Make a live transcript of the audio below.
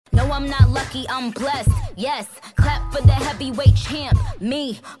I'm not lucky, I'm blessed. Yes, clap for the heavyweight champ,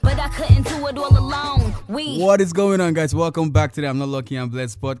 me. But I couldn't do it all alone. What is going on, guys? Welcome back to the I'm Not Lucky, I'm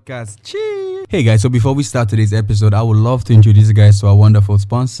Blessed podcast. Cheers. Hey guys, so before we start today's episode, I would love to introduce you guys to our wonderful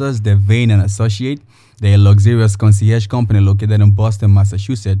sponsors, Devane and Associate. They're a luxurious concierge company located in Boston,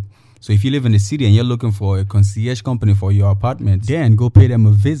 Massachusetts. So if you live in the city and you're looking for a concierge company for your apartment, then go pay them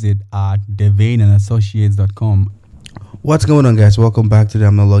a visit at devaneandassociates.com. What's going on, guys? Welcome back to the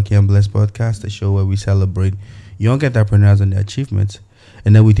I'm Not Lucky, I'm Blessed podcast, the show where we celebrate young entrepreneurs and their achievements,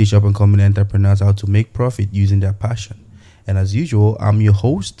 and then we teach up and coming entrepreneurs how to make profit using their passion. And as usual, I'm your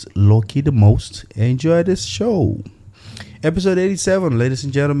host, Lucky the Most. Enjoy this show. Episode 87, ladies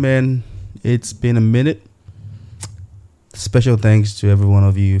and gentlemen. It's been a minute. Special thanks to every one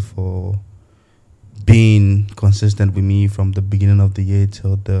of you for being consistent with me from the beginning of the year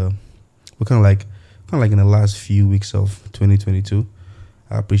till we're kind of like in the last few weeks of 2022.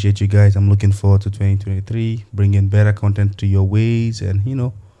 I appreciate you guys. I'm looking forward to 2023, bringing better content to your ways and,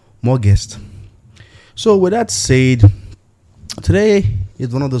 more guests. So with that said, today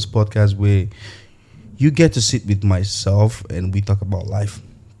is one of those podcasts where you get to sit with myself and we talk about life.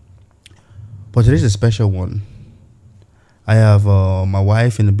 But today's a special one. I have my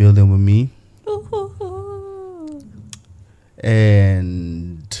wife in the building with me.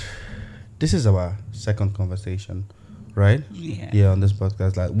 And this is our second conversation, right? Yeah, on this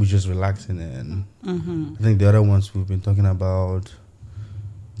podcast. Like, we're just relaxing. And I think the other ones we've been talking about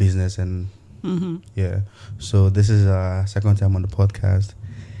business and yeah. So this is our second time on the podcast.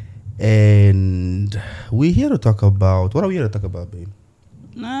 And we're here to talk about... What are we here to talk about, babe?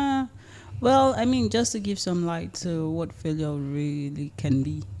 Well, I mean, just to give some light to what failure really can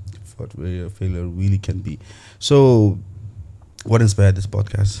be. What failure really can be. So, what inspired this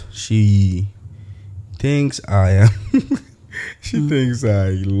podcast? She thinks I am... she thinks I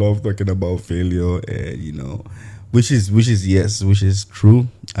love talking about failure, and, which is true.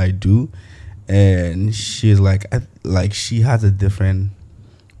 I do. And she's like she has a different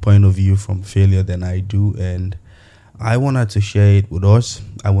point of view from failure than I do, and I want her to share it with us.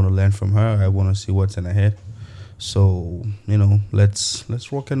 I want to learn from her. I want to see what's in her head. So,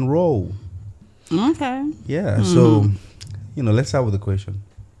 let's rock and roll. Okay. Yeah. So, let's start with the question.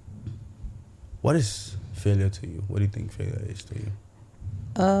 What is failure to you? What do you think failure is to you?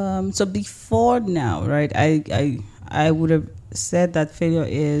 So before now, right, I would have said that failure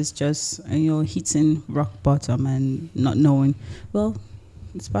is just, hitting rock bottom and not knowing. Well,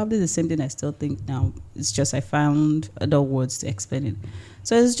 it's probably the same thing I still think now. It's just I found other words to explain it.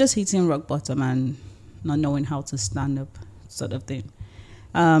 So it's just hitting rock bottom and not knowing how to stand up, sort of thing.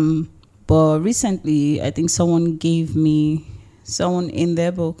 But recently, I think someone in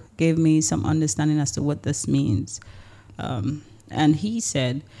their book gave me some understanding as to what this means. And he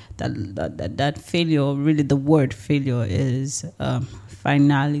said that failure, really the word failure is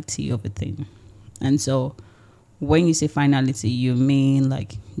finality of a thing. And so when you say finality, you mean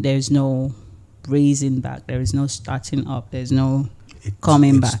like there's no raising back, there is no starting up, there's no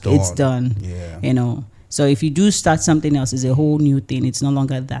coming back. Done. It's done. Yeah. So if you do start something else, it's a whole new thing. It's no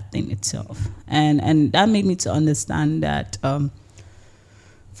longer that thing itself. And that made me to understand that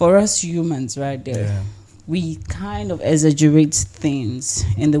for us humans, right there, yeah, we kind of exaggerate things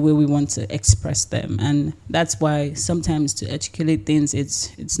in the way we want to express them. And that's why sometimes to articulate things,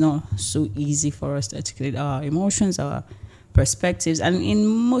 it's not so easy for us to articulate our emotions, our perspectives. And in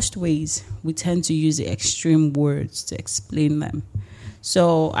most ways, we tend to use the extreme words to explain them.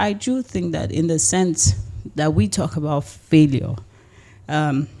 So I do think that in the sense that we talk about failure,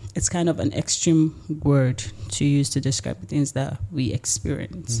 it's kind of an extreme word to use to describe the things that we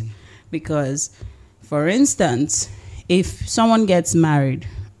experience. Because, for instance, if someone gets married,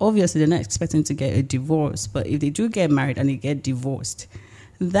 obviously they're not expecting to get a divorce. But if they do get married and they get divorced,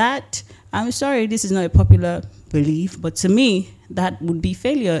 that, I'm sorry, this is not a popular belief, but to me, that would be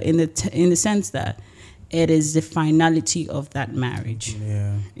failure in the sense that it is the finality of that marriage.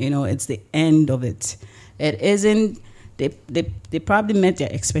 Yeah. It's the end of it. It isn't, they probably met their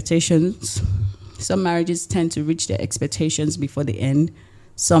expectations. Some marriages tend to reach their expectations before the end.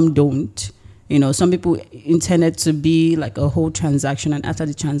 Some don't. Some people intend it to be like a whole transaction, and after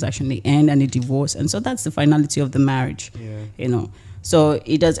the transaction, they end and they divorce. And so that's the finality of the marriage. Yeah. So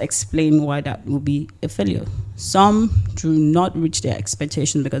it does explain why that will be a failure. Some do not reach their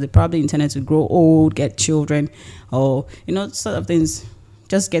expectations because they probably intended to grow old, get children, or, sort of things,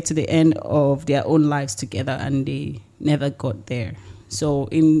 just get to the end of their own lives together and they never got there. So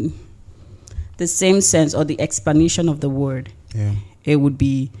in the same sense or the explanation of the word, it would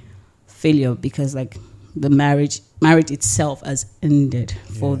be failure because, like, the marriage itself has ended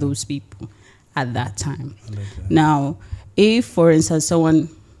for those people at that time. Now, if, for instance, someone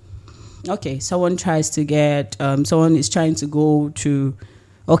tries to get, someone is trying to go to,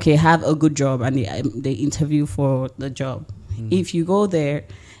 have a good job, and they interview for the job. If you go there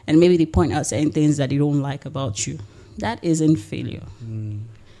and maybe they point out certain things that they don't like about you, that isn't failure.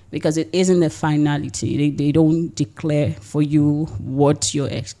 Because it isn't a finality. They don't declare for you what your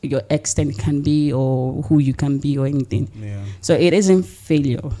extent can be or who you can be or anything. Yeah. So it isn't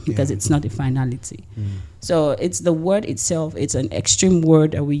failure because it's not a finality. So it's the word itself. It's an extreme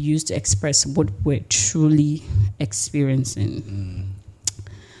word that we use to express what we're truly experiencing.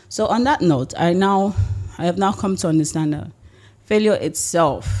 So on that note, I have now come to understand that failure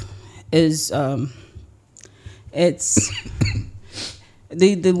itself is it's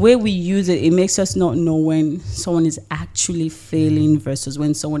the way we use it. It makes us not know when someone is actually failing versus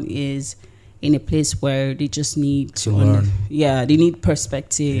when someone is in a place where they just need to learn. They need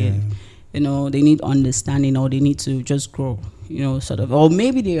perspective. They need understanding, or they need to just grow. Sort of, or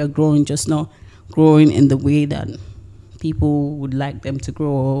maybe they are growing, just not growing in the way that people would like them to grow,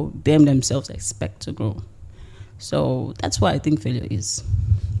 or them themselves expect to grow. So that's what I think failure is.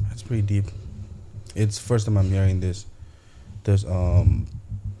 That's pretty deep. It's the first time I'm hearing this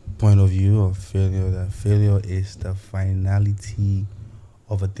point of view of failure, that failure is the finality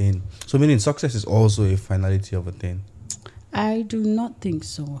of a thing. So meaning success is also a finality of a thing. I do not think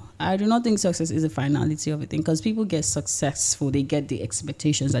so. I do not think success is a finality of a thing, because people get successful, they get the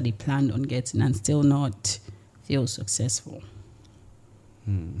expectations that they planned on getting and still not feel successful.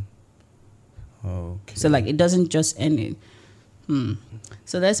 Okay. So it doesn't just end it.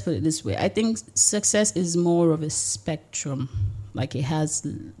 So let's put it this way. I think success is more of a spectrum. It has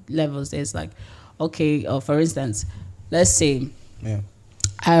levels. There's for instance, let's say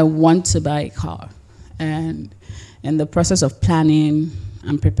I want to buy a car, and in the process of planning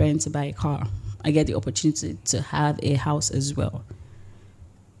and preparing to buy a car, I get the opportunity to have a house as well.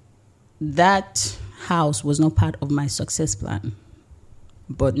 That house was not part of my success plan,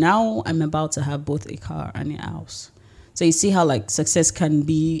 but now I'm about to have both a car and a house. So you see how success can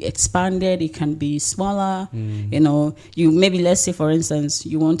be expanded, it can be smaller. You maybe, let's say for instance,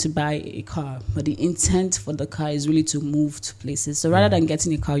 you want to buy a car, but the intent for the car is really to move to places. So rather than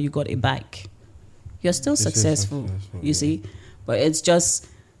getting a car, you got a bike. You're still successful, you see. But it's just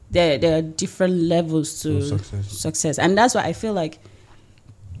there are different levels to success. And that's why I feel like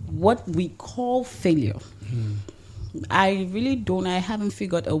what we call failure, I haven't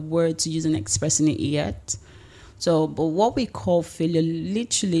figured a word to use in expressing it yet. So, but what we call failure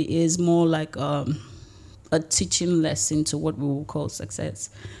literally is more like a teaching lesson to what we will call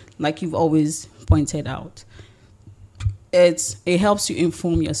success. Like you've always pointed out, it helps you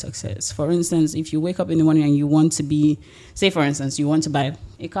inform your success. For instance, if you wake up in the morning and you want to for instance, you want to buy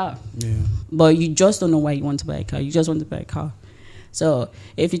a car, but you just don't know why you want to buy a car. You just want to buy a car. So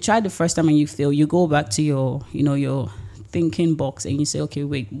if you try the first time and you fail, you go back to your thinking box and you say, okay,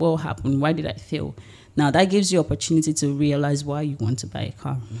 wait, what happened? Why did I fail? Now, that gives you opportunity to realize why you want to buy a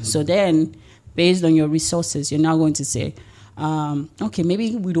car. So then, based on your resources, you're now going to say, okay,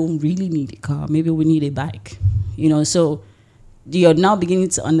 maybe we don't really need a car. Maybe we need a bike. So you're now beginning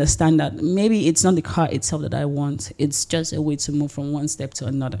to understand that maybe it's not the car itself that I want. It's just a way to move from one step to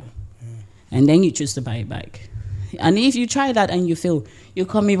another. And then you choose to buy a bike. And if you try that and you fail, you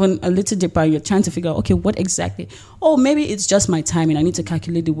come even a little deeper. You're trying to figure out, okay, what exactly? Oh, maybe it's just my timing. I need to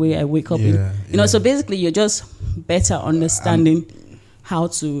calculate the way I wake up. So basically, you're just better understanding how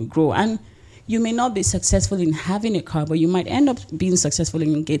to grow. And you may not be successful in having a car, but you might end up being successful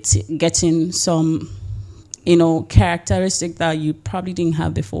in getting some, characteristic that you probably didn't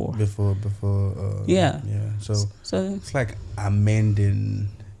have before. So it's like amending.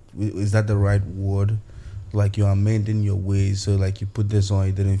 Is that the right word? Like you're amending your ways, so you put this on,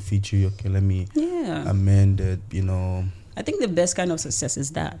 it didn't fit you. Okay, let me amend it. I think the best kind of success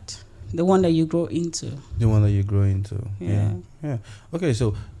is that the one that you grow into. Yeah. Okay,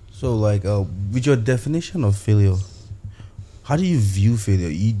 so with your definition of failure, how do you view failure?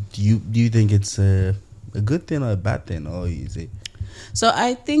 Do you think it's a good thing or a bad thing, or is it? So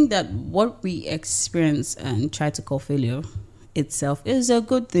I think that what we experience and try to call failure itself is a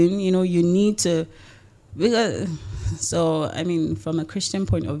good thing. You need to. From a Christian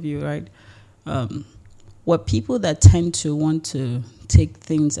point of view, right? We're people that tend to want to take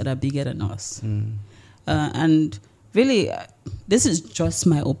things that are bigger than us. And really, this is just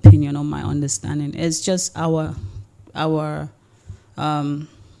my opinion or my understanding. It's just our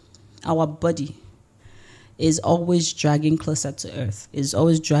body. is always dragging closer to earth, is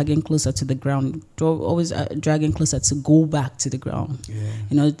always dragging closer to the ground, always dragging closer to go back to the ground.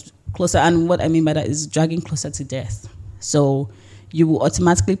 Closer. And what I mean by that is dragging closer to death. So you will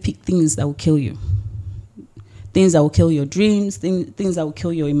automatically pick things that will kill you. Things that will kill your dreams, things that will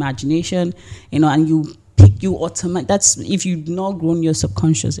kill your imagination, and you pick that's if you've not grown your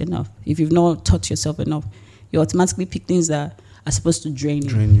subconscious enough, if you've not taught yourself enough, you automatically pick things that are supposed to drain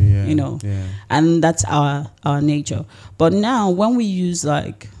you, and that's our nature. But now when we use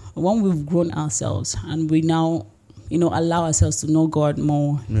when we've grown ourselves and we now, allow ourselves to know God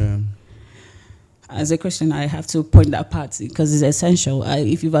more. Yeah. As a Christian, I have to point that part because it's essential.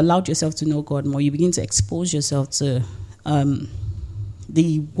 If you've allowed yourself to know God more, you begin to expose yourself to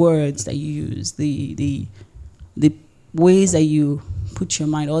the words that you use, the ways that you put your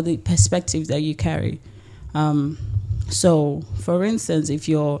mind, or the perspectives that you carry. So, for instance, if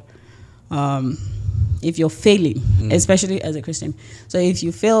you're failing, especially as a Christian, so if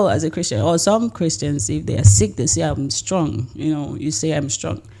you fail as a Christian, or some Christians, if they are sick, they say, I'm strong. You say, I'm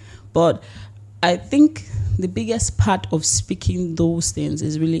strong. But I think the biggest part of speaking those things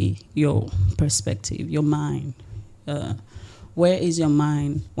is really your perspective, your mind. Where is your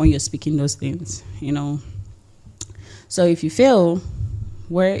mind when you're speaking those things, So if you fail,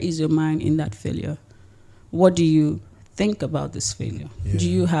 where is your mind in that failure? What do you think about this failure? Yeah. Do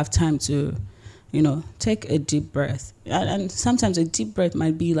you have time to, take a deep breath? And sometimes a deep breath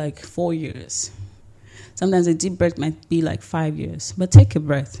might be like 4 years. Sometimes a deep breath might be like 5 years. But take a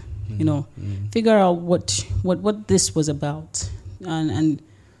breath. Figure out what this was about, and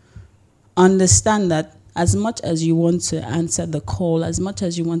understand that as much as you want to answer the call, as much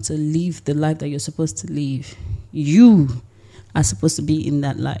as you want to live the life that you're supposed to live, you are supposed to be in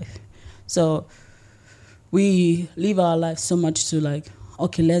that life. So we live our life so much to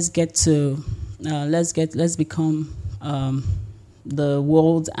let's become the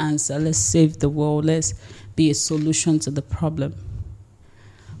world's answer. Let's save the world. Let's be a solution to the problem.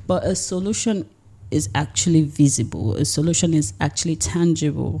 But a solution is actually visible. A solution is actually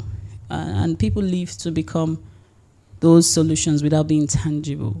tangible. And people live to become those solutions without being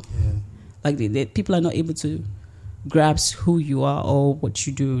tangible. Yeah. People are not able to grasp who you are or what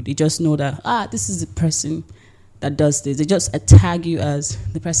you do. They just know that, this is the person that does this. They just tag you as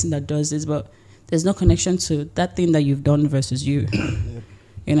the person that does this, but there's no connection to that thing that you've done versus you.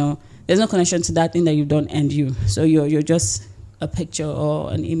 There's no connection to that thing that you've done and you. So you're just a picture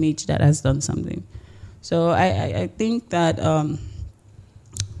or an image that has done something. So I think that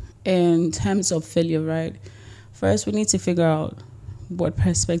in terms of failure, right, first we need to figure out what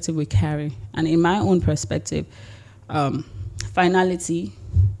perspective we carry. And in my own perspective, finality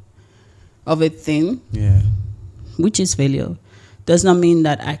of a thing, which is failure, does not mean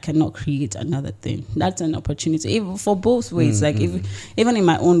that I cannot create another thing. That's an opportunity, even for both ways. Even in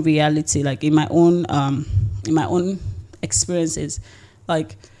my own reality, in my own experiences,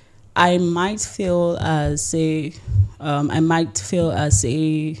 I might feel as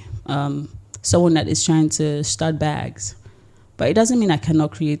someone that is trying to start bags, but it doesn't mean I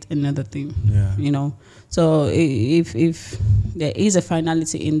cannot create another thing. So if there is a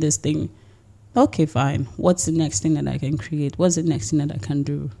finality in this thing, okay, fine, what's the next thing that I can create? What's the next thing that I can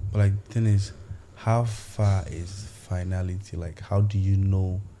do? But the thing is, how far is finality? How do you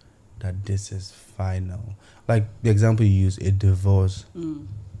know that this is final? The example you use, a divorce,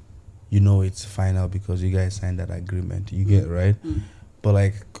 it's final because you guys signed that agreement. You get, right?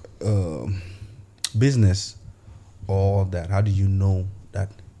 But business, all that, how do you know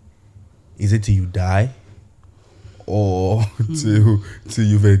that? Is it till you die, or till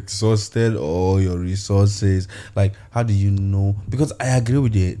you've exhausted all your resources? How do you know? Because I agree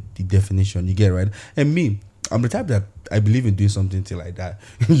with the definition. You get, right? And me, I'm the type that I believe in doing something till I die.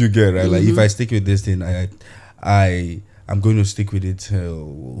 You get, right? If I stick with this thing, I'm going to stick with it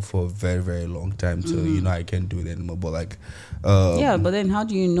for a very, very long time till I can't do it anymore. But but then how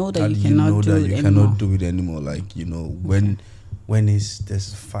do you know that you cannot do it anymore? Cannot do it anymore? When is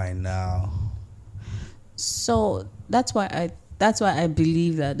this final? So that's why I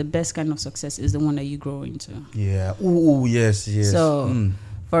believe that the best kind of success is the one that you grow into. Yeah. Oh, yes. So,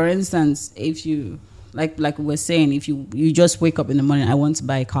 for instance, if you like we were saying, if you just wake up in the morning, I want to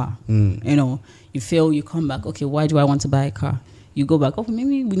buy a car. You fail, you come back. Okay, why do I want to buy a car? You go back. Oh,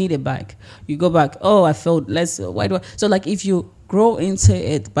 maybe we need a bike. You go back. Oh, I failed. Why do I? So if you grow into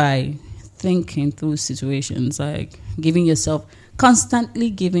it by thinking through situations, constantly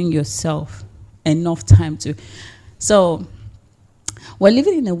giving yourself enough time to. So we're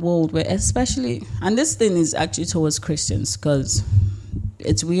living in a world where, especially, and this thing is actually towards Christians, because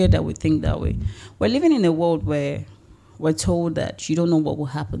It's weird that we think that way. We're living in a world where we're told that you don't know what will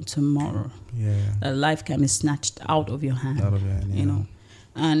happen tomorrow. Yeah. That life can be snatched out of your hand. Out of your hand, yeah. You know,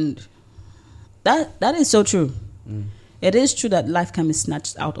 and that is so true. It is true that life can be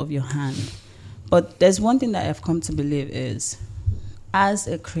snatched out of your hand. But there's one thing that I've come to believe is, as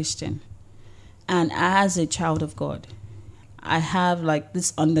a Christian and as a child of God, I have like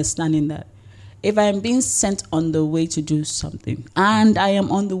this understanding that if I am being sent on the way to do something and I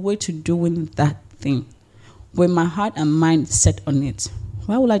am on the way to doing that thing, with my heart and mind set on it,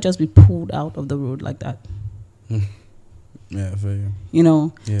 why would I just be pulled out of the road like that? Yeah, for you. You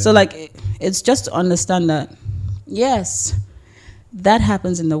know? Yeah. So like, it's just to understand that, yes, that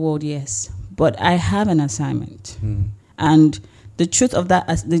happens in the world, yes. But I have an assignment. And the truth of that,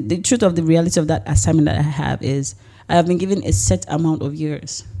 the truth of the reality of that assignment that I have is I have been given a set amount of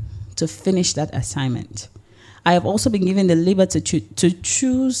years to finish that assignment. I have also been given the liberty to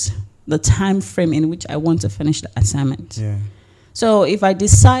choose the time frame in which I want to finish the assignment. Yeah. So if I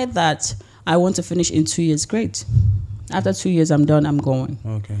decide that I want to finish in 2 years, great. After 2 years, I'm done, I'm going.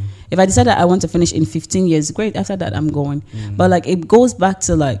 Okay. If I decide that I want to finish in 15 years, great. After that, I'm going. But like, it goes back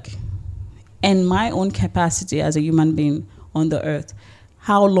to like, in my own capacity as a human being on the earth,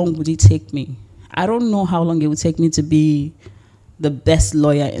 how long would it take me? I don't know how long it would take me to be the best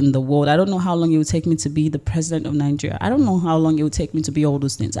lawyer in the world. I don't know how long it would take me to be the president of Nigeria. I don't know how long it would take me to be all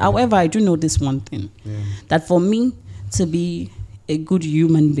those things. However, I do know this one thing, that for me to be a good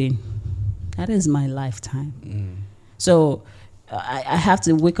human being, that is my lifetime. So I have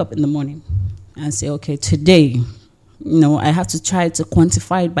to wake up in the morning and say, okay, today, I have to try to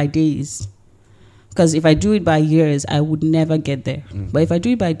quantify it by days. Because if I do it by years, I would never get there. But if I do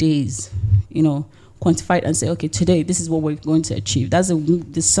it by days, quantify it and say, okay, today, this is what we're going to achieve. That's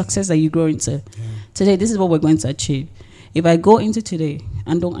the success that you grow into. Today, this is what we're going to achieve. If I go into today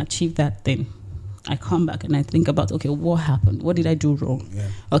and don't achieve that thing, I come back and I think about, okay, what happened? What did I do wrong?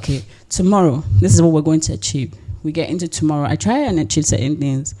 Okay, tomorrow, this is what we're going to achieve. We get into tomorrow. I try and achieve certain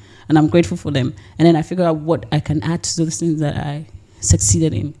things, and I'm grateful for them. And then I figure out what I can add to those things that I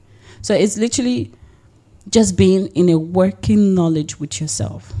succeeded in. So it's literally just being in a working knowledge with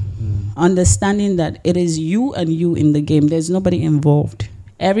yourself. Understanding that it is you and you in the game. There's nobody involved.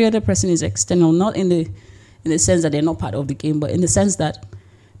 Every other person is external, not in the sense that they're not part of the game, but in the sense that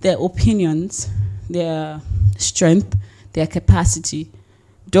their opinions, their strength, their capacity,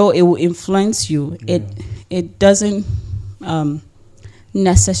 though it will influence you, it doesn't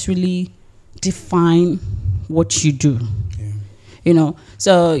necessarily define what you do.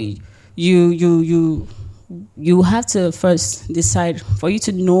 So you have to first decide, for you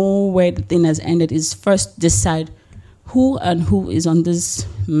to know where the thing has ended, is first decide who is on this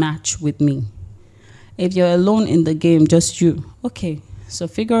match with me. If you're alone in the game, just you, okay, so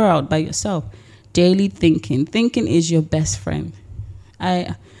figure out by yourself. Daily thinking is your best friend.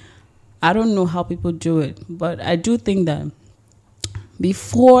 I don't know how people do it, but I do think that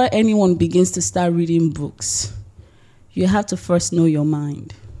before anyone begins to start reading books, you have to first know your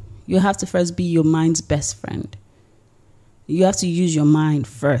mind. You have to first be your mind's best friend. You have to use your mind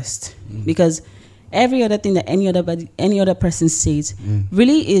first, because every other thing that any other person says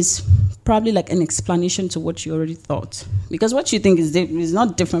really is probably like an explanation to what you already thought. Because what you think is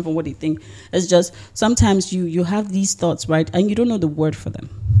not different from what you think. It's just sometimes you have these thoughts, right, and you don't know the word for them.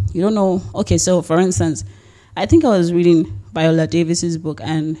 You don't know. Okay, so for instance, I think I was reading Viola Davis's book,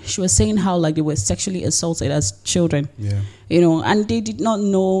 and she was saying how like they were sexually assaulted as children. And they did not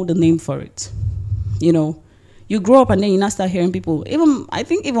know the name for it. You grow up and then you now start hearing people. I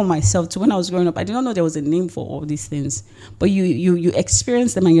think even myself too, when I was growing up, I did not know there was a name for all these things. But you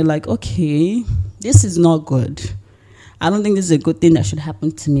experience them and you're like, okay, this is not good. I don't think this is a good thing that should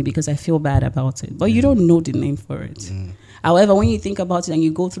happen to me because I feel bad about it. But you don't know the name for it. However, when you think about it and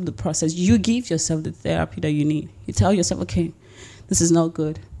you go through the process, you give yourself the therapy that you need. You tell yourself, okay, this is not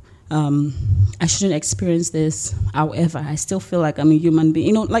good. I shouldn't experience this. However, I still feel like I'm a human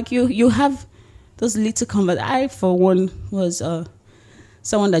being. Like you have those little conversations. I, for one, was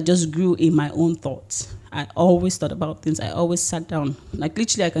someone that just grew in my own thoughts. I always thought about things. I always sat down. Like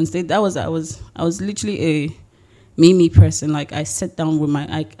literally, I can say I was literally a me person. Like I sat down with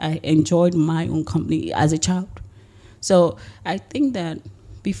I enjoyed my own company as a child. So I think that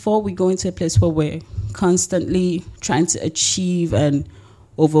before we go into a place where we're constantly trying to achieve and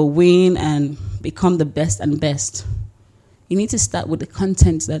overwin and become the best and best, you need to start with the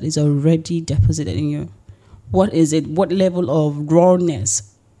content that is already deposited in you. What is it? What level of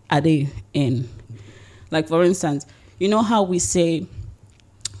rawness are they in? Like, for instance, how we say,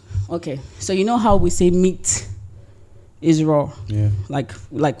 okay, so how we say meat is raw. Yeah.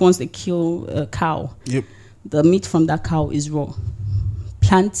 Like once they kill a cow, Yep. the meat from that cow is raw.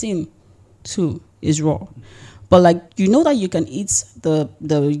 Plantain too is raw. But like you know that you can eat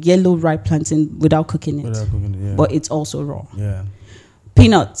the yellow ripe plantain without cooking it. Without cooking it, yeah. But it's also raw. Yeah.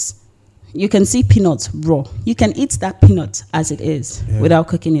 Peanuts. You can see peanuts raw. You can eat that peanut as it is without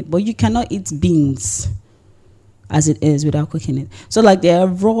cooking it. But you cannot eat beans as it is without cooking it. So like there are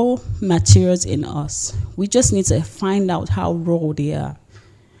raw materials in us. We just need to find out how raw they are.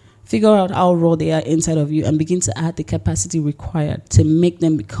 Figure out how raw they are inside of you and begin to add the capacity required to make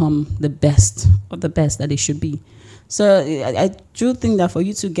them become the best of the best that they should be. So I do think that for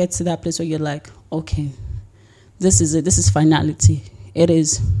you to get to that place where you're like, okay, this is it. This is finality. It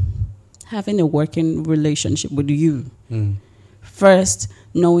is having a working relationship with you. First,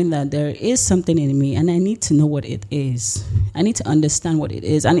 knowing that there is something in me and I need to know what it is. I need to understand what it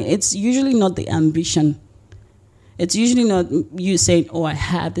is. And it's usually not the ambition. It's usually not you saying, oh, I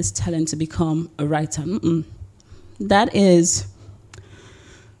have this talent to become a writer. That is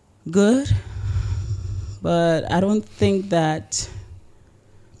good, but I don't think that...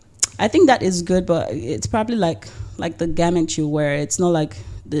 I think that is good, but it's probably like the garment you wear. It's not like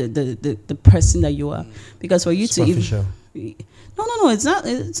the person that you are, because for you to even no, it's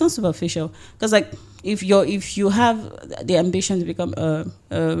not superficial, because like if you have the ambition to become a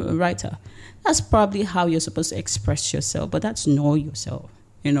writer, that's probably how you're supposed to express yourself, but that's know yourself,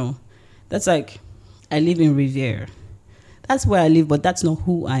 that's like I live in Revere, that's where I live, but that's not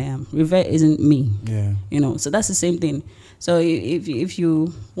who I am. Revere isn't me. So that's the same thing. So if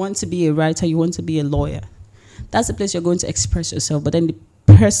you want to be a writer, you want to be a lawyer, that's the place you're going to express yourself. But then the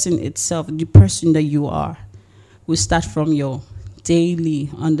person itself, the person that you are, will start from your daily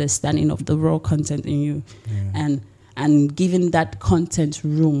understanding of the raw content in you, and giving that content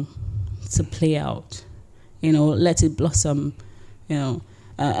room to play out, let it blossom,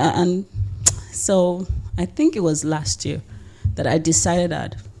 and so I think it was last year that I decided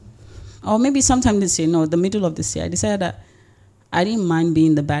that, or maybe sometime this year, the middle of this year, I decided that I didn't mind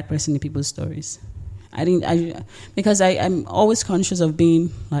being the bad person in people's stories. Because I'm always conscious of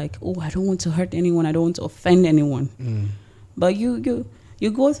being like, oh, I don't want to hurt anyone, I don't want to offend anyone. But you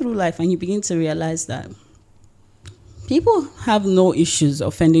go through life and you begin to realize that people have no issues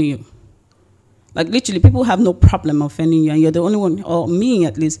offending you. Like literally, people have no problem offending you, and you're the only one, or me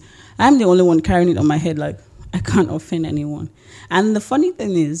at least, I'm the only one carrying it on my head like, I can't offend anyone. And the funny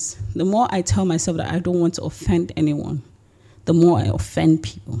thing is, the more I tell myself that I don't want to offend anyone, the more I offend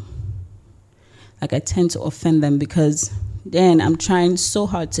people. Like I tend to offend them, because then I'm trying so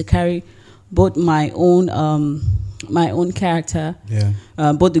hard to carry both my own character,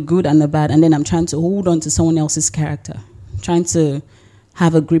 both the good and the bad, and then I'm trying to hold on to someone else's character, trying to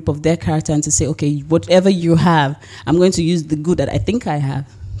have a grip of their character and to say, okay, whatever you have, I'm going to use the good that I think I have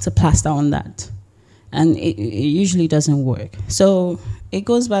to plaster on that. And it usually doesn't work. So it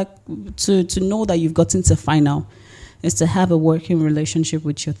goes back to know that you've gotten to final, is to have a working relationship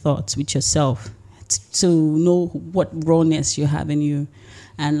with your thoughts, with yourself, to know what rawness you have in you,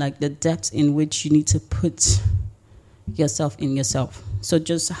 and like the depth in which you need to put yourself in yourself. So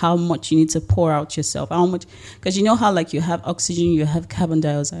just how much you need to pour out yourself, how much, because you know how like you have oxygen, you have carbon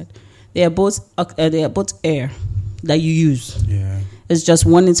dioxide. They are both air that you use. It's just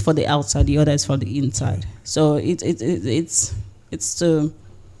one is for the outside, the other is for the inside. So it's to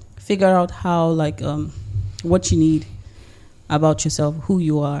figure out how like what you need about yourself, who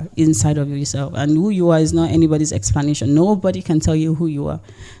you are inside of yourself. And who you are is not anybody's explanation. Nobody can tell you who you are.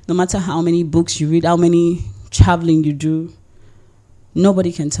 No matter how many books you read, how many traveling you do,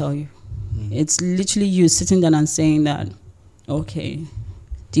 nobody can tell you. It's literally you sitting down and saying that, okay,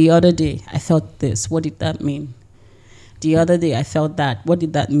 the other day I felt this. What did that mean? The other day I felt that. What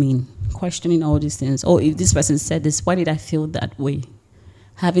did that mean? Questioning all these things. Oh, if this person said this, why did I feel that way?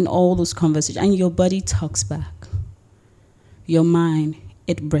 Having all those conversations. And your body talks back. Your mind,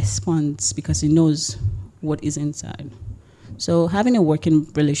 it responds because it knows what is inside. So having a working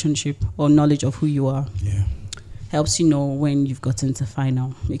relationship or knowledge of who you are helps you know when you've gotten to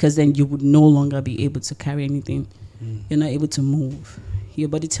final, because then you would no longer be able to carry anything. You're not able to move. Your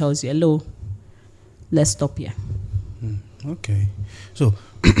body tells you, hello, let's stop here. Okay. So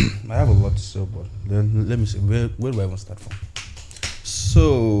I have a lot to say, but then let me see, where do I want to start from?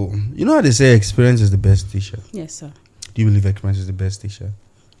 So, you know how they say experience is the best teacher? Yes, sir. Do you believe experience is the best teacher?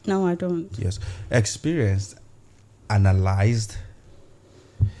 No, I don't. Yes. Experience that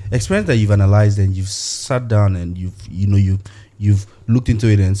you've analyzed, and you've sat down and you've looked into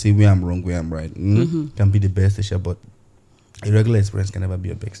it and say where I'm wrong, where I'm right. Can be the best teacher, but A regular experience can never be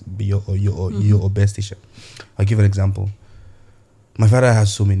your best teacher. I'll give an example. My father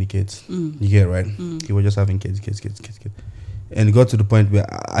has so many kids. You get it, right? He was just having kids. And it got to the point where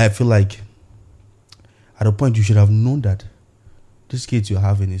I feel like at a point you should have known that these kids you're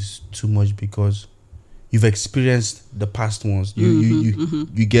having is too much because you've experienced the past ones.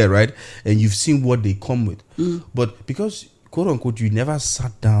 You get it, right? And you've seen what they come with. But because, quote unquote, you never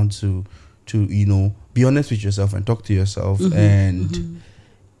sat down to be honest with yourself and talk to yourself and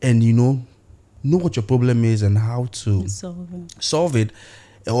know what your problem is and how to solve it,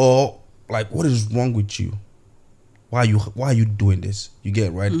 or like what is wrong with you. Why are you doing this? You get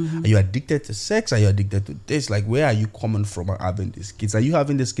it, right? Are you addicted to sex? Are you addicted to this? Like, where are you coming from having these kids? Are you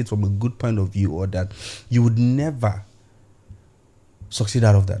having these kids from a good point of view, or that you would never succeed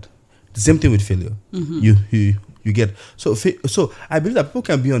out of that? The same thing with failure. You get so I believe that people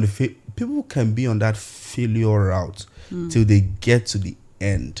can be on that failure route till they get to the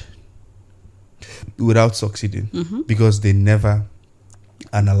end without succeeding because they never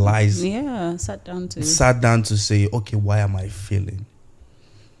analyze. Sat down to say, okay, why am I failing?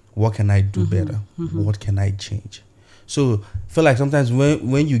 What can I do better? What can I change? So I feel like sometimes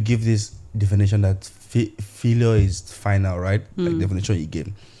when you give this definition that failure is final, right? Like definition you gave,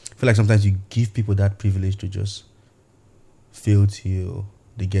 I feel like sometimes you give people that privilege to just fail till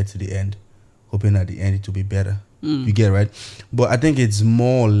they get to the end, hoping at the end it will be better. You get it, right? But I think it's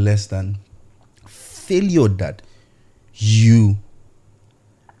more or less than failure that you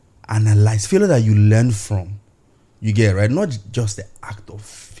analyze, failure that you learn from. You get it, right? Not just the act of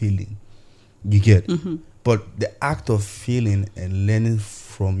failing. You get but the act of failing and learning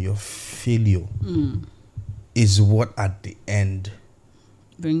from your failure is what at the end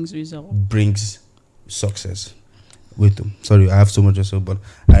brings success with them. Sorry, I have so much to say, but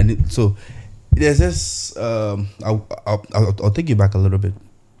I need there's this I'll take you back a little bit.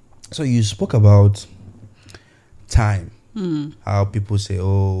 So you spoke about time. How people say,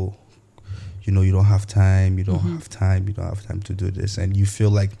 oh, you don't have time, you don't have time to do this. And you feel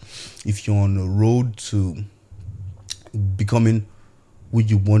like if you're on the road to becoming who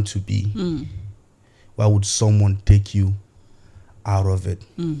you want to be, why would someone take you out of it?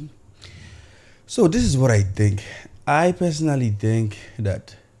 So this is what I think. I personally think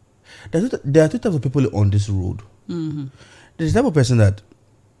that there are two types of people on this road. There's the type of person that,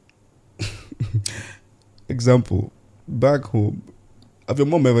 example, back home, have your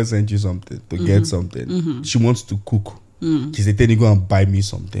mom ever sent you something to get something? She wants to cook. She said, then you go and buy me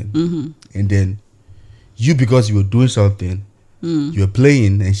something. And then you, because you were doing something, you were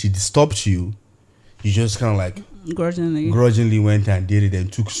playing and she stopped you, you just kind of like grudgingly went and did it,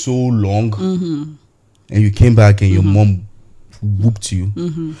 and took so long. And you came back and your mom whooped you.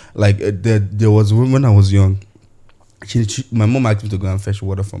 Like there was when I was young, my mom asked me to go and fetch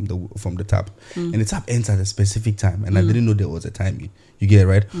water from the tap, and the tap ends at a specific time, and I didn't know there was a time. You get it,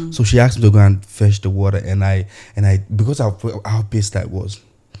 right? So she asked me to go and fetch the water, and I because of how pissed I was,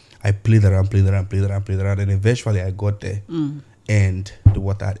 I played around, and eventually I got there, and the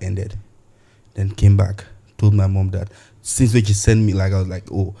water had ended. Then came back, told my mom that since when she sent me, like I was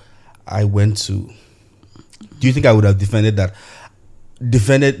like, oh, I went to. Do you think I would have defended that?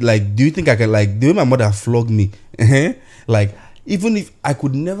 Like, do you think I could, like, the way my mother flogged me, like, even if I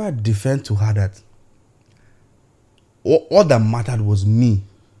could never defend to her that all that mattered was me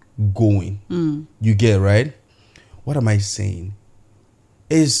going. You get it, right? What am I saying?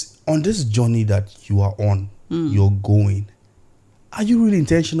 Is on this journey that you are on, you're going. Are you really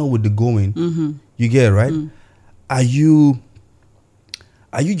intentional with the going? You get it, right? Are you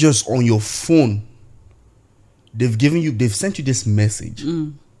just on your phone? They've sent you this message.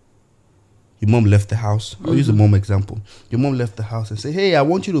 Your mom left the house. I'll use a mom example. Your mom left the house and say, hey, I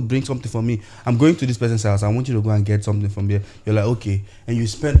want you to bring something for me. I'm going to this person's house. I want you to go and get something from there. You're like, okay. And you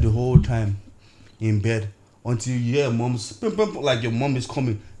spend the whole time in bed until you hear mom's, like your mom is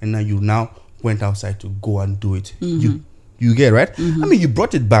coming. And now you went outside to go and do it. You get it, right? I mean, you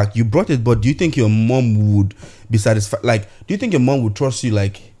brought it back. But do you think your mom would be satisfied? Like, do you think your mom would trust you?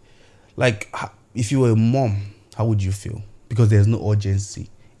 Like if you were a mom, how would you feel? Because there's no urgency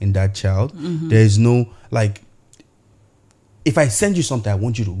in that child. There is no, like, if I send you something, I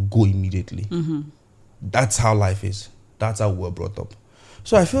want you to go immediately. That's how life is. That's how we're brought up.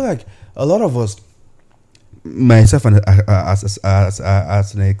 So I feel like a lot of us, myself and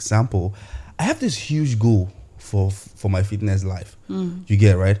as an example, I have this huge goal for my fitness life. You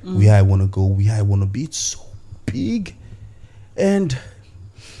get it, right? Where I want to go, where I want to be. It's so big. And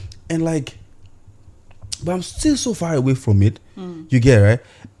like, but I'm still so far away from it. You get it, right?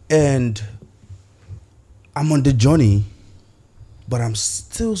 And I'm on the journey but I'm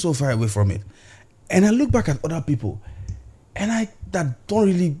still so far away from it. And I look back at other people, and that don't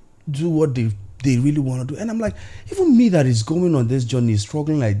really do what they really want to do. And I'm like, even me that is going on this journey,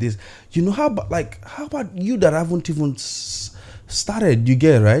 struggling like this, you know, how about you that haven't even started, you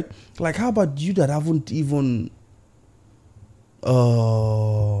get, right? Like, how about you that haven't even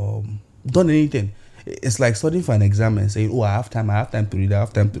done anything? It's like studying for an exam and saying, oh, I have time to read,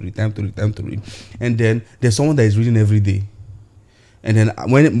 time to read. And then there's someone that is reading every day. And then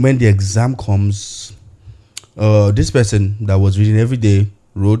when the exam comes, this person that was reading every day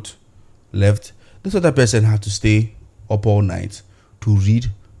wrote, left. This other person had to stay up all night to read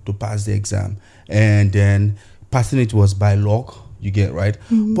to pass the exam. And then passing it was by luck, you get, right?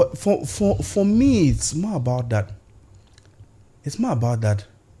 Mm-hmm. But for me, it's more about that. It's more about that.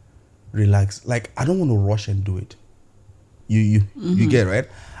 Relax. Like, I don't want to rush and do it. You get, right?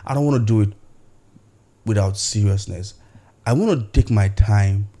 I don't want to do it without seriousness. I want to take my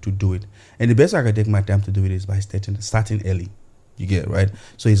time to do it. And the best way I can take my time to do it is by starting early. You get, right?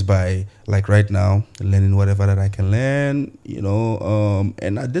 So it's by, like, right now, learning whatever that I can learn, you know.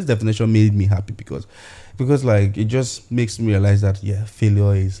 And this definition made me happy because like, it just makes me realize that, yeah,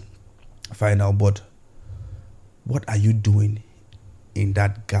 failure is final, but what are you doing in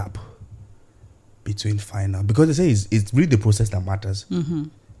that gap between final? Because they say it's really the process that matters. Mm-hmm.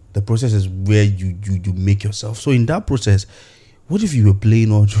 The process is where you make yourself. So in that process, what if you were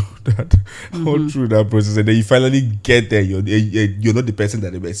playing all through that, all through that process, and then you finally get there? You're not the person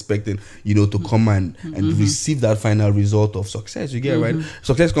that they were expecting, you know, to come and receive that final result of success. You get, right?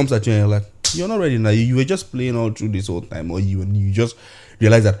 Success comes at you, and you're like, you're not ready now. You were just playing all through this whole time, or you just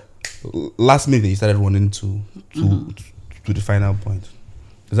realize that last minute you started running to the final point.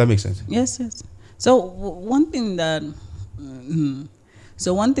 Does that make sense? Yes. So one thing that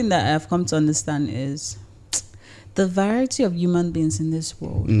I've come to understand is the variety of human beings in this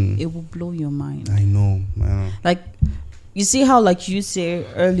world. It will blow your mind. I know. Like, you see how, like you say,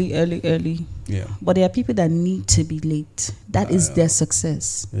 early. Yeah. But there are people that need to be late. That is their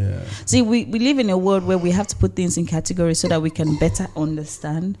success. Yeah. See, we live in a world where we have to put things in categories so that we can better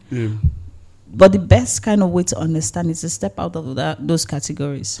understand. Yeah. But the best kind of way to understand is to step out of those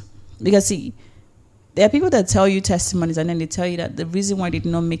categories. Because, see, there are people that tell you testimonies and then they tell you that the reason why they did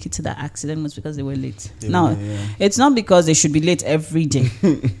not make it to that accident was because they were late. It's not because they should be late every day.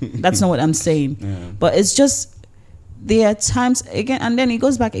 That's not what I'm saying. Yeah. But it's just, there are times, again, and then it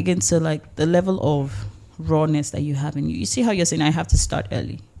goes back again to, like, the level of rawness that you have in you. You see how you're saying, I have to start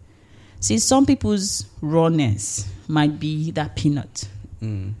early. See, some people's rawness might be that peanut.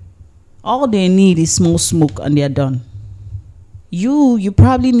 All they need is small smoke and they're done. You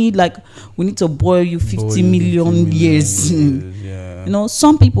probably need, like, we need to boil you 50 million years. Yeah. You know,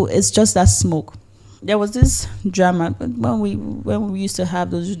 some people, it's just that smoke. There was this drama when we used to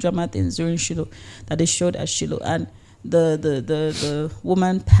have those drama things during Shiloh that they showed at Shiloh, and the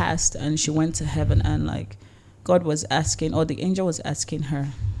woman passed and she went to heaven, and, like, God was asking, or the angel was asking her,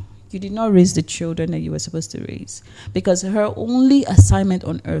 you did not raise the children that you were supposed to raise, because her only assignment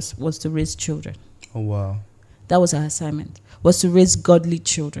on earth was to raise children. Oh, wow. That was her assignment, was to raise godly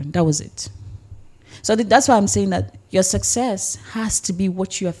children. That was it. So that's why I'm saying that your success has to be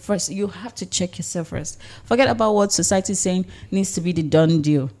what you are first. You have to check yourself first. Forget about what society is saying needs to be the done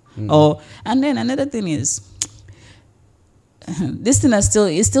deal. And then another thing is, this thing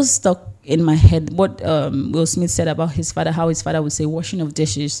is still stuck in my head. What Will Smith said about his father, how his father would say, washing of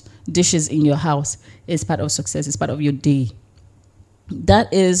dishes in your house is part of success. It's part of your day.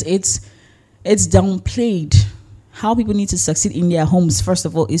 That is, it's downplayed. How people need to succeed in their homes, first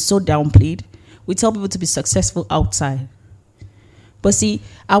of all, is so downplayed. We tell people to be successful outside. But see,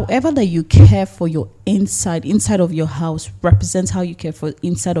 however that you care for your inside of your house represents how you care for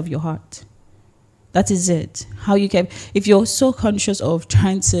inside of your heart. That is it. How you care. If you're so conscious of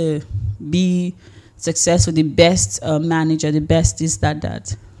trying to be successful, the best manager, the best this,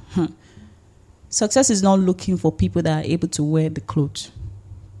 that. Success is not looking for people that are able to wear the clothes.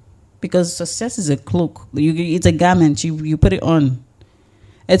 Because success is a cloak. It's a garment. You put it on.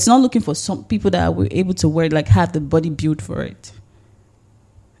 It's not looking for some people that are able to wear it, like have the body built for it.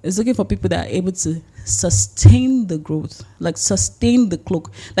 It's looking for people that are able to sustain the growth, like sustain the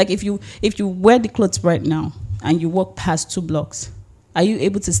cloak. Like if you wear the clothes right now and you walk past 2 blocks, are you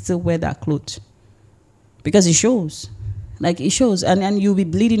able to still wear that cloth? Because it shows. Like it shows. And you'll be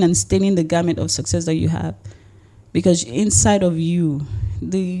bleeding and staining the garment of success that you have. Because inside of you,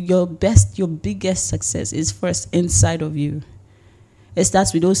 your biggest success is first inside of you. It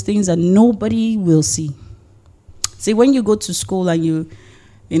starts with those things that nobody will see. See, when you go to school and you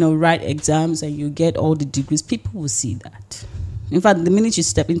write exams and you get all the degrees, people will see that. In fact, the minute you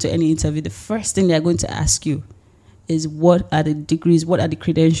step into any interview, the first thing they're going to ask you is what are the degrees, what are the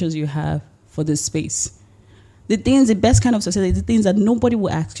credentials you have for this space. The best kind of success is the things that nobody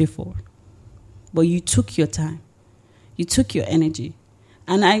will ask you for. But you took your time. You took your energy.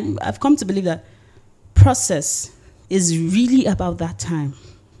 And I've come to believe that process is really about that time.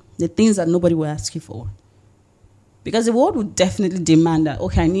 The things that nobody will ask you for. Because the world would definitely demand that,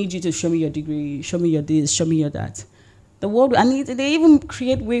 okay, I need you to show me your degree, show me your this, show me your that. The world, they even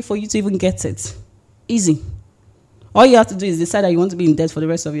create way for you to even get it. Easy. All you have to do is decide that you want to be in debt for the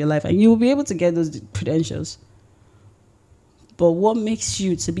rest of your life, and you will be able to get those credentials. But what makes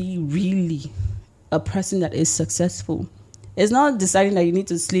you to be really a person that is successful is not deciding that you need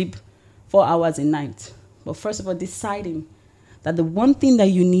to sleep 4 hours a night. But first of all, deciding that the one thing that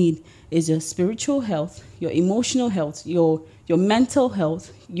you need is your spiritual health, your emotional health, your mental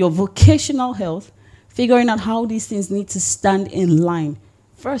health, your vocational health, figuring out how these things need to stand in line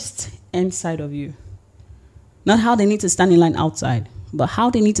first inside of you. Not how they need to stand in line outside, but how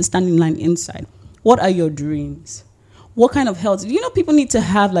they need to stand in line inside. What are your dreams? What kind of health? You know, people need to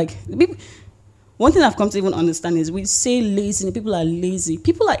have one thing I've come to even understand is we say lazy, people are lazy.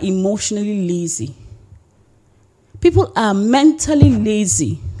 People are emotionally lazy. People are mentally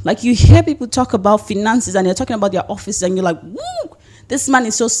lazy. Like you hear people talk about finances and they're talking about their office and you're like, woo, this man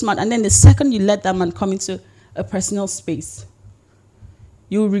is so smart. And then the second you let that man come into a personal space,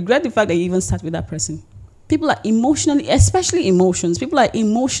 you will regret the fact that you even start with that person. People are emotionally, especially emotions, people are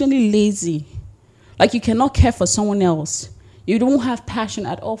emotionally lazy. Like you cannot care for someone else. You don't have passion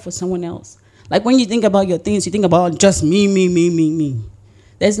at all for someone else. Like when you think about your things, you think about just me.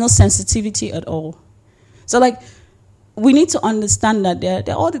 There's no sensitivity at all. So like, we need to understand that there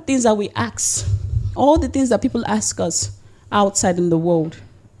are all the things that we ask, all the things that people ask us outside in the world.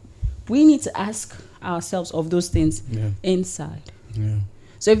 We need to ask ourselves of those things inside. Yeah.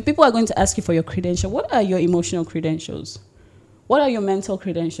 So if people are going to ask you for your credential, what are your emotional credentials? What are your mental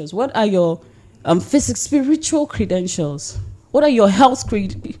credentials? What are your spiritual credentials? What are your health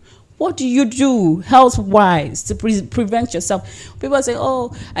credentials? What do you do health-wise to prevent yourself? People say,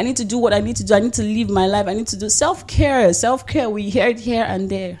 oh, I need to do what I need to do. I need to live my life. I need to do self-care. Self-care, we hear it here and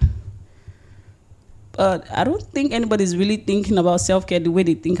there. But I don't think anybody's really thinking about self-care the way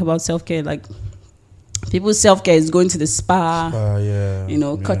they think about self-care. Like, people's self-care is going to the spa,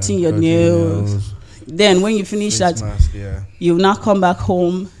 cutting your nails. Then when you finish that, you now come back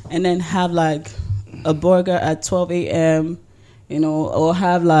home and then have like a burger at 12 a.m., or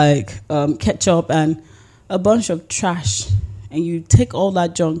have like ketchup and a bunch of trash, and you take all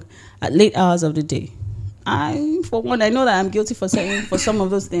that junk at late hours of the day. For one, I know that I'm guilty for some of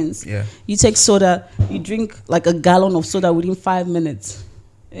those things. Yeah. You take soda, you drink like a gallon of soda within 5 minutes.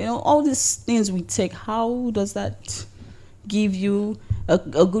 All these things we take, how does that give you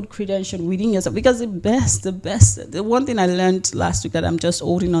a good credential within yourself? Because the one thing I learned last week that I'm just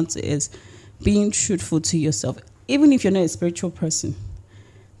holding on to is being truthful to yourself. Even if you're not a spiritual person,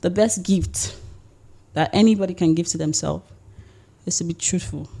 the best gift that anybody can give to themselves is to be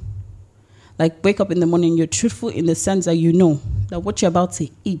truthful. Like, wake up in the morning, you're truthful in the sense that you know that what you're about to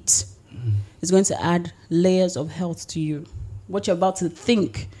eat is going to add layers of health to you. What you're about to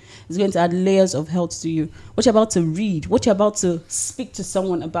think is going to add layers of health to you. What you're about to read, what you're about to speak to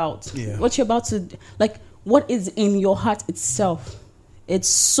someone about, what you're about to, like, what is in your heart itself. It's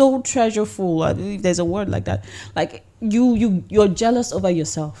so treasureful. I believe there's a word like that. Like, you're jealous over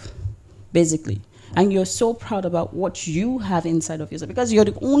yourself, basically. And you're so proud about what you have inside of yourself because you're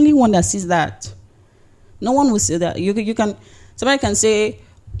the only one that sees that. No one will say that. Somebody can say,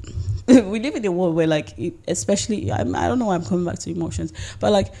 we live in a world where, like, especially, I don't know why I'm coming back to emotions,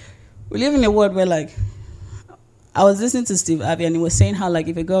 but, like, we live in a world where, like, I was listening to Steve Harvey and he was saying how, like,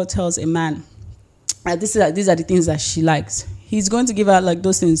 if a girl tells a man, these are the things that she likes, he's going to give her, like,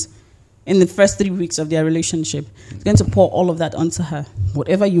 those things in the first 3 weeks of their relationship. He's going to pour all of that onto her.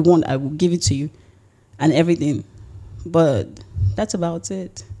 Whatever you want, I will give it to you and everything. But that's about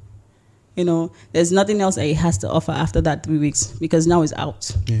it. There's nothing else that he has to offer after that 3 weeks because now he's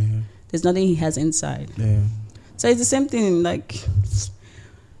out. Yeah. There's nothing he has inside. Yeah. So it's the same thing. Like,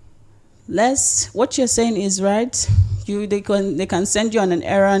 what you're saying is right. They can send you on an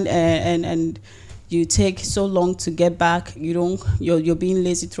errand and you take so long to get back. You're being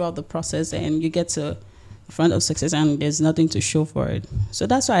lazy throughout the process, and you get to the front of success, and there's nothing to show for it. So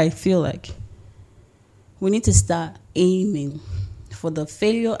that's why I feel like we need to start aiming for the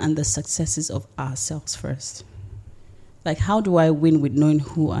failure and the successes of ourselves first. Like, how do I win with knowing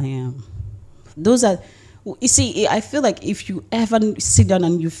who I am? Those are, you see, I feel like if you ever sit down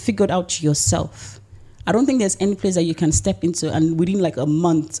and you figured out yourself I don't think there's any place that you can step into and within like a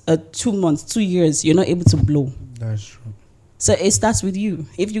month, 2 months, 2 years, you're not able to blow. That's true. So it starts with you.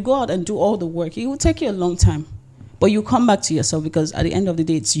 If you go out and do all the work, it will take you a long time. But you come back to yourself because at the end of the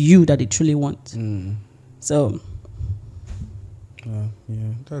day, it's you that they truly want. So... yeah,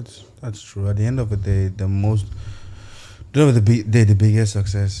 that's true. At the end of the day, the biggest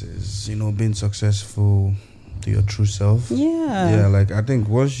success is, you know, being successful to your true self. Yeah. Like I think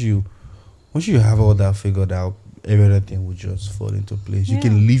once you have all that figured out, everything will just fall into place. You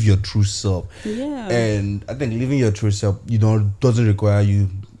can live your true self. Yeah. And I think living your true self, doesn't require you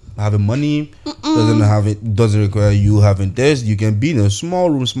having money. Doesn't require you having this. You can be in a small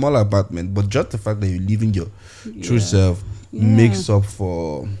room, small apartment, but just the fact that you're living your true self makes up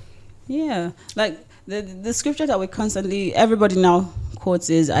for. Yeah, like the scripture that we constantly, everybody now quotes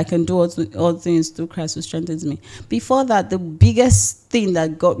is, I can do all things through Christ who strengthens me. Before that, the biggest thing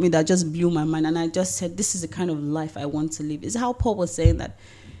that got me, that just blew my mind, and I just said, this is the kind of life I want to live, is how Paul was saying that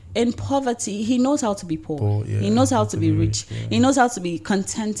in poverty, he knows how to be poor. He knows how to be rich. He knows how to be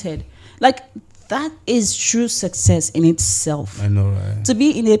contented. Like, that is true success in itself. I know, right? To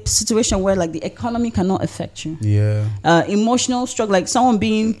be in a situation where like the economy cannot affect you. Yeah. Emotional struggle, like someone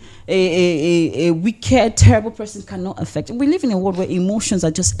being a wicked, terrible person cannot affect you. We live in a world where emotions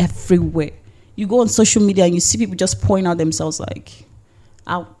are just everywhere. You go on social media and you see people just pouring out themselves like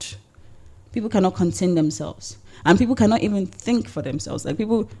out. People cannot contain themselves. And people cannot even think for themselves. Like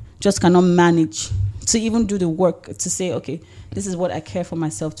people just cannot manage to even do the work to say, okay, this is what I care for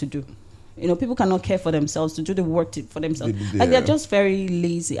myself to do. You know, people cannot care for themselves, to do the work for themselves. Yeah. Like they're just very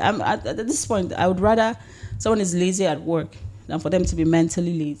lazy. At this point, I would rather someone is lazy at work than for them to be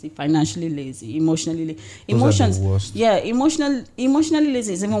mentally lazy, financially lazy, emotionally lazy. Emotionally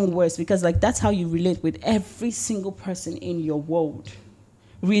lazy is even worse because like that's how you relate with every single person in your world.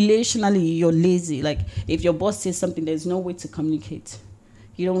 Relationally, you're lazy. Like if your boss says something, there's no way to communicate.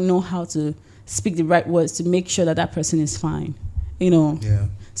 You don't know how to speak the right words to make sure that that person is fine. You know. Yeah.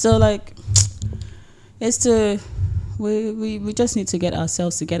 So like, we just need to get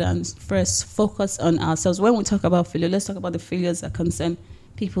ourselves together and first focus on ourselves. When we talk about failure, let's talk about the failures that concern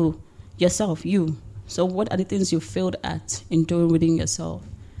people, yourself, you. So what are the things you failed at in doing within yourself?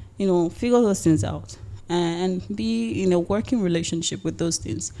 You know, figure those things out and be in a working relationship with those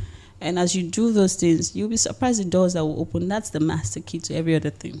things. And as you do those things, you'll be surprised the doors that will open. That's the master key to every other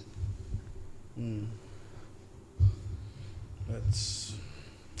thing.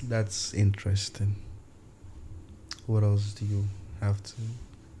 That's interesting. What else do you have to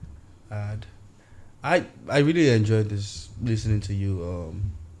add? I really enjoyed this, listening to you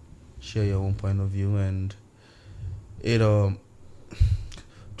share your own point of view, and it to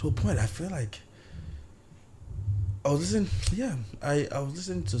a point I feel like I was listening. Yeah, I was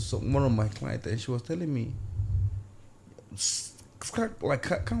listening to one of my clients, and she was telling me kind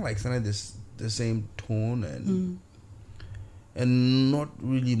of like sounding the same tone and not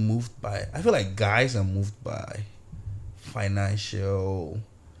really moved by. I feel like guys are moved by financial,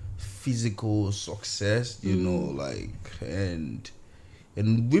 physical success, you know, like and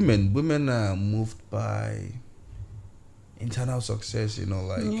women are moved by internal success, you know,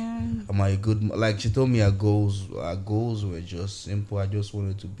 like am I a good like she told me our goals were just simple. I just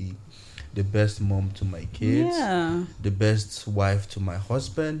wanted to be the best mom to my kids, the best wife to my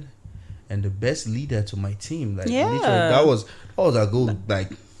husband, and the best leader to my team. Like literally, that was our goal. Like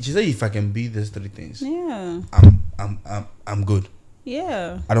she said, if I can be these three things, I'm good.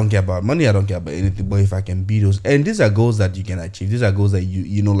 Yeah. I don't care about money. I don't care about anything. But if I can be those, and these are goals that you can achieve. These are goals that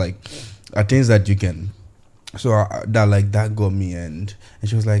you know, like are things that you can. So that got me, and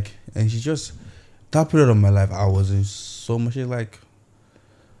she was like, and she just that period of my life, I was in so much like,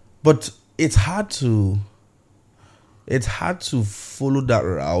 but it's hard to follow that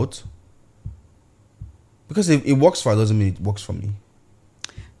route because if it works for her doesn't mean it works for me.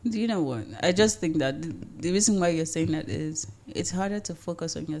 Do you know what? I just think that the reason why you're saying that is it's harder to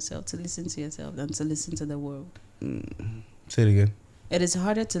focus on yourself, to listen to yourself, than to listen to the world. Say it again. It is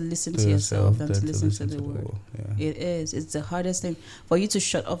harder to listen to yourself than to listen to the world. Yeah. It is. It's the hardest thing. For you to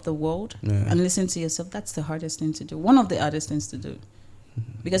shut off the world and listen to yourself, that's the hardest thing to do. One of the hardest things to do.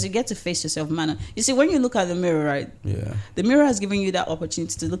 Because you get to face yourself, man. You see, when you look at the mirror, right? Yeah. The mirror has given you that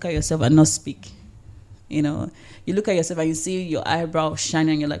opportunity to look at yourself and not speak. You know, you look at yourself and you see your eyebrow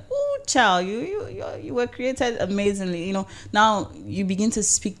shining and you're like, oh, child, you were created amazingly. You know, now you begin to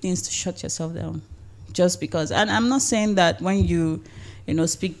speak things to shut yourself down just because. And I'm not saying that when you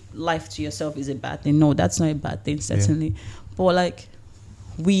speak life to yourself is a bad thing. No, that's not a bad thing, certainly. Yeah. But like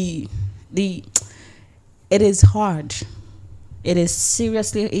it is hard It is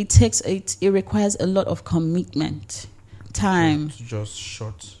seriously, it requires a lot of commitment, time To just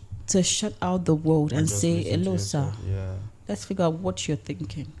shut to shut out the world and just say, listen to hello, sir. yourself. Yeah. Let's figure out what you're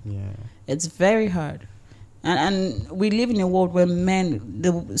thinking. Yeah. It's very hard. And we live in a world where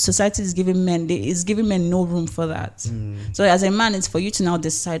the society is giving men no room for that. So as a man, it's for you to now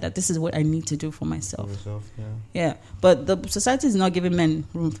decide that this is what I need to do for myself. Yeah. But the society is not giving men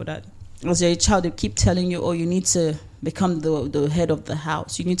room for that. As you're a child, they keep telling you, oh, you need to become the head of the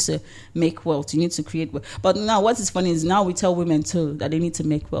house. You need to make wealth. You need to create wealth. But now what is funny is now we tell women too that they need to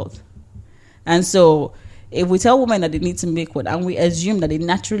make wealth. And so if we tell women that they need to make wealth and we assume that they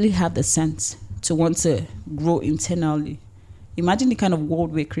naturally have the sense to want to grow internally, imagine the kind of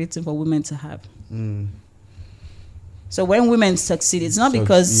world we're creating for women to have. So when women succeed, it's not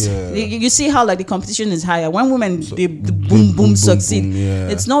because you see how like the competition is higher. When women they boom succeed,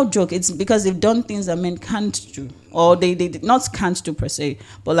 it's no joke. It's because they've done things that men can't do, or they not can't do per se,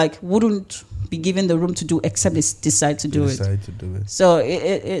 but like wouldn't be given the room to do except they decide to do it. So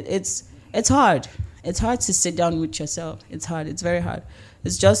it's hard. It's hard to sit down with yourself. It's hard. It's very hard.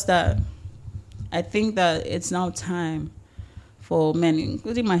 It's just that I think that it's now time for men,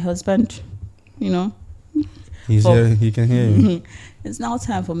 including my husband, He's here, he can hear you. It's now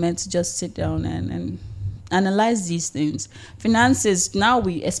time for men to just sit down and analyze these things. Finances, now let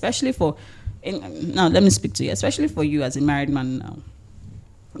me speak to you, especially for you as a married man now.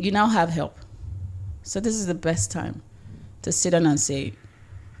 You now have help. So this is the best time to sit down and say,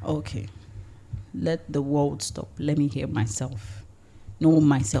 okay, let the world stop. Let me hear myself, know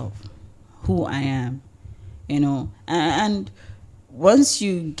myself, who I am, and once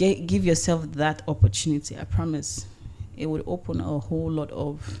you give yourself that opportunity, I promise it would open a whole lot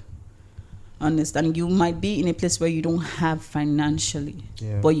of understanding. You might be in a place where you don't have financially,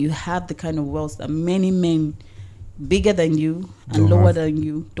 but you have the kind of wealth that many men bigger than you and lower than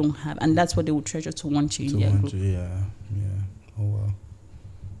you don't have, and that's what they will treasure to want you in their group. Oh wow,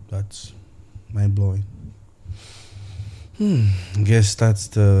 that's mind blowing. I guess that's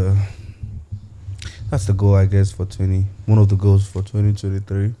the goal, I guess, for one of the goals for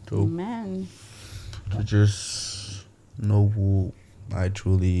 2023. Man. To just know who I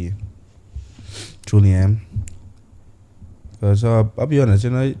truly am. Because I'll be honest,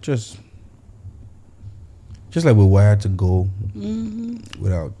 just like we're wired to go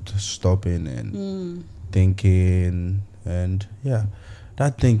without stopping and thinking. And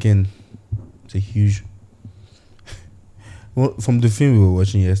that thinking is a huge... Well, from the film we were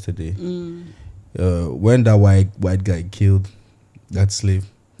watching yesterday, when that white guy killed that slave,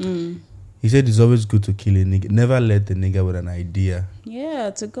 he said it's always good to kill a nigga. Never let the nigga with an idea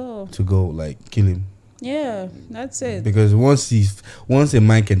to go like kill him. Yeah, that's it. Because once a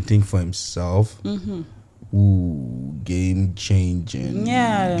man can think for himself, game changing,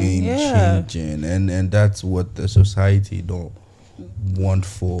 and that's what the society don't want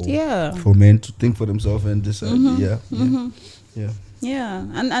for men to think for themselves and decide. Yeah,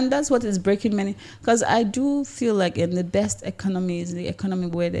 and that's what is breaking many. Because I do feel like in the best economy is the economy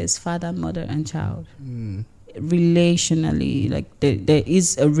where there's father, mother, and child. Relationally, like there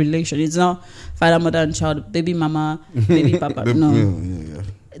is a relation. It's not father, mother, and child, baby mama, baby papa. No.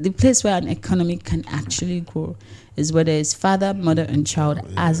 The place where an economy can actually grow is where there is father, mother, and child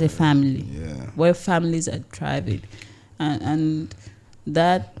as a family. Where families are thriving. And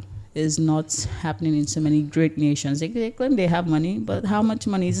that is not happening in so many great nations. They claim they have money, but how much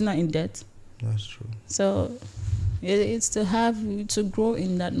money is not in debt? That's true. So it's to grow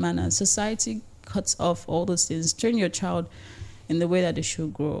in that manner. Society cuts off all those things. Train your child in the way that they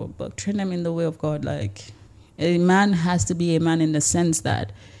should grow, but train them in the way of God. Like a man has to be a man in the sense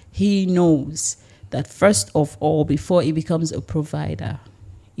that he knows that first of all, before he becomes a provider,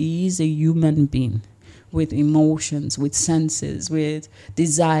 he is a human being with emotions, with senses, with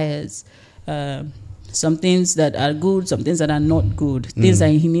desires, some things that are good, some things that are not good, things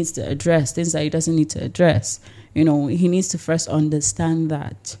that he needs to address, things that he doesn't need to address. He needs to first understand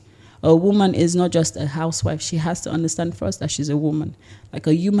that a woman is not just a housewife. She has to understand first that she's a woman, like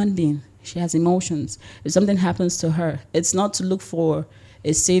a human being. She has emotions. If something happens to her, it's not to look for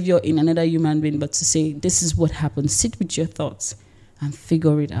a savior in another human being, but to say, this is what happened. Sit with your thoughts and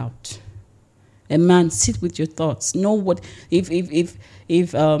figure it out. A man, sit with your thoughts. Know what if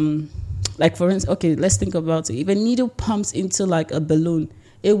like for instance, okay, let's think about it. If a needle pumps into like a balloon,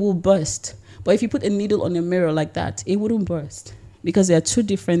 it will burst. But if you put a needle on a mirror like that, it wouldn't burst because they are two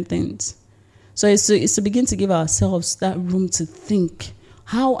different things. So it's to begin to give ourselves that room to think.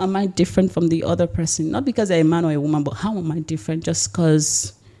 How am I different from the other person? Not because they're a man or a woman, but how am I different just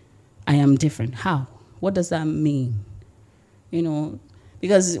because I am different? How? What does that mean? you know,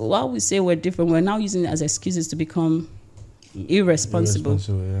 because while we say we're different, we're now using it as excuses to become irresponsible.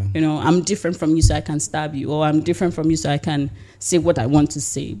 Yeah. You know, I'm different from you, so I can stab you, or I'm different from you, so I can say what I want to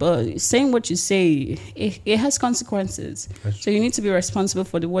say. But saying what you say, it has consequences. So you need to be responsible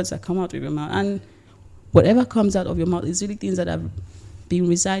for the words that come out of your mouth, and whatever comes out of your mouth is really things that have been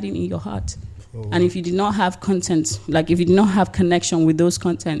residing in your heart. And if you did not have content, like if you did not have connection with those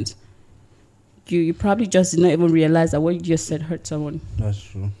content, you probably just did not even realize that what you just said hurt someone. That's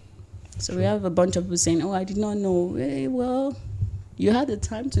true. So we have a bunch of people saying, "Oh, I did not know." Hey, well, you had the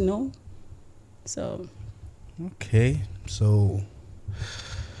time to know. So. Okay, so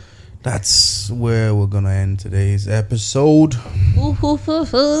that's where we're gonna end today's episode. It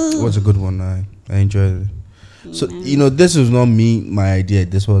was a good one. I enjoyed it. So this was not my idea.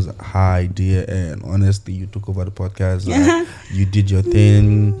 This was her idea, and honestly, you took over the podcast. You did your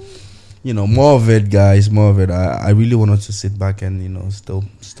thing. More of it, guys. More of it. I really wanted to sit back and still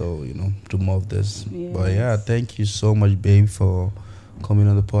do more of this. Yes. But yeah, thank you so much, babe, for coming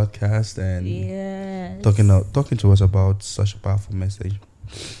on the podcast and talking to us about such a powerful message.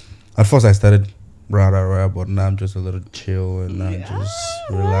 At first, I started rah, but now I'm just a little chill and I'm just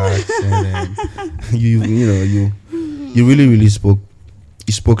relaxing. And you really spoke.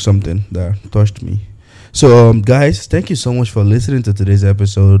 You spoke something that touched me. So, guys, thank you so much for listening to today's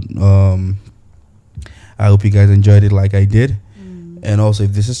episode. I hope you guys enjoyed it like I did. And also,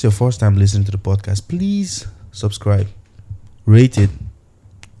 if this is your first time listening to the podcast, please subscribe, rate it,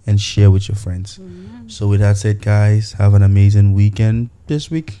 and share with your friends. So, with that said, guys, have an amazing weekend this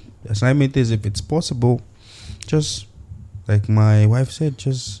week. The assignment is, if it's possible, just like my wife said,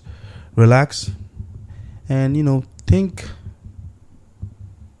 just relax and, think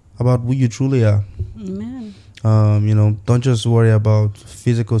about who you truly are. Amen. Don't just worry about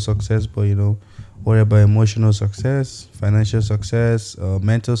physical success, but worry about emotional success, financial success,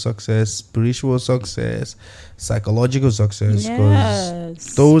 mental success, spiritual success, psychological success.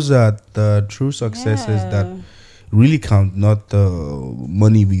 Because those are the true successes that really count, not the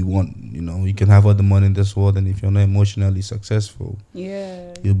money we want. You can have all the money in this world, and if you're not emotionally successful,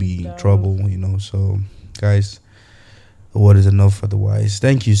 you'll be in trouble. So, guys, the word is enough for the wise.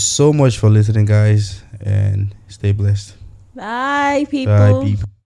 Thank you so much for listening, guys, and stay blessed. Bye, people. Bye, people.